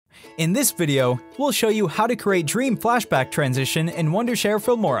In this video, we'll show you how to create Dream Flashback transition in Wondershare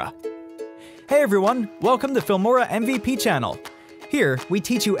Filmora. Hey everyone, welcome to Filmora MVP channel. Here, we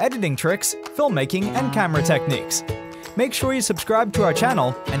teach you editing tricks, filmmaking, and camera techniques. Make sure you subscribe to our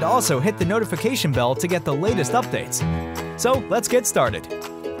channel and also hit the notification bell to get the latest updates. So let's get started.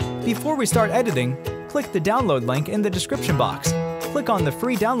 Before we start editing, click the download link in the description box. Click on the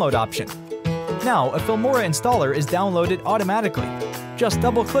free download option. Now, a Filmora installer is downloaded automatically. Just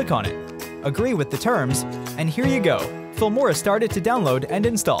double-click on it, agree with the terms, and here you go. Filmora started to download and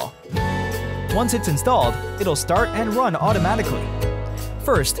install. Once it's installed, it'll start and run automatically.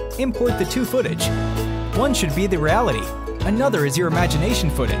 First, import the two footage. One should be the reality, another is your imagination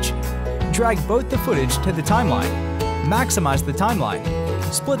footage. Drag both the footage to the timeline. Maximize the timeline.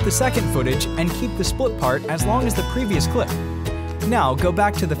 Split the second footage and keep the split part as long as the previous clip. Now go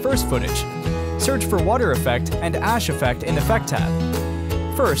back to the first footage. Search for water effect and ash effect in Effect tab.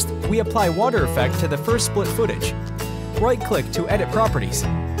 First, we apply water effect to the first split footage. Right-click to edit properties.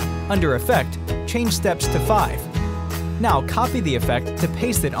 Under Effect, change steps to 5. Now copy the effect to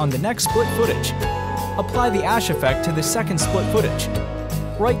paste it on the next split footage. Apply the ash effect to the second split footage.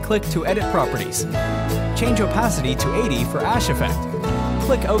 Right-click to edit properties. Change opacity to 80 for ash effect.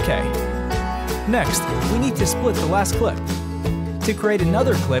 Click OK. Next, we need to split the last clip to create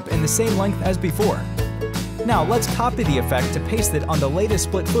another clip in the same length as before. Now let's copy the effect to paste it on the latest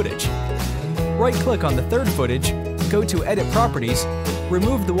split footage. Right-click on the third footage, go to Edit Properties,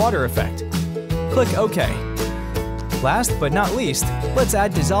 remove the water effect. Click OK. Last but not least, let's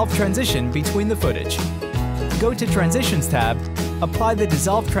add Dissolve Transition between the footage. Go to Transitions tab, apply the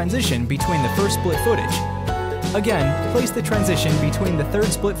Dissolve Transition between the first split footage. Again, place the transition between the third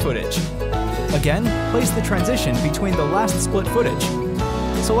split footage. Again, place the transition between the last split footage.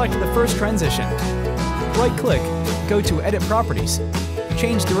 Select the first transition. Right-click, go to Edit Properties.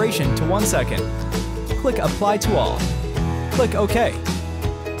 Change duration to 1 second. Click Apply to All. Click OK.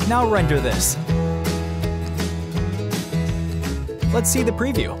 Now render this. Let's see the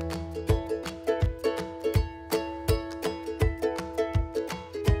preview.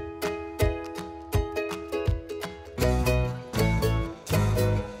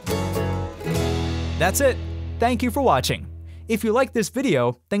 That's it. Thank you for watching. If you like this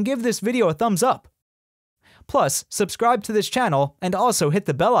video, then give this video a thumbs up. Plus, subscribe to this channel and also hit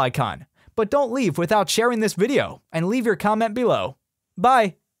the bell icon. But don't leave without sharing this video and leave your comment below.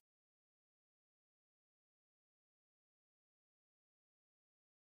 Bye!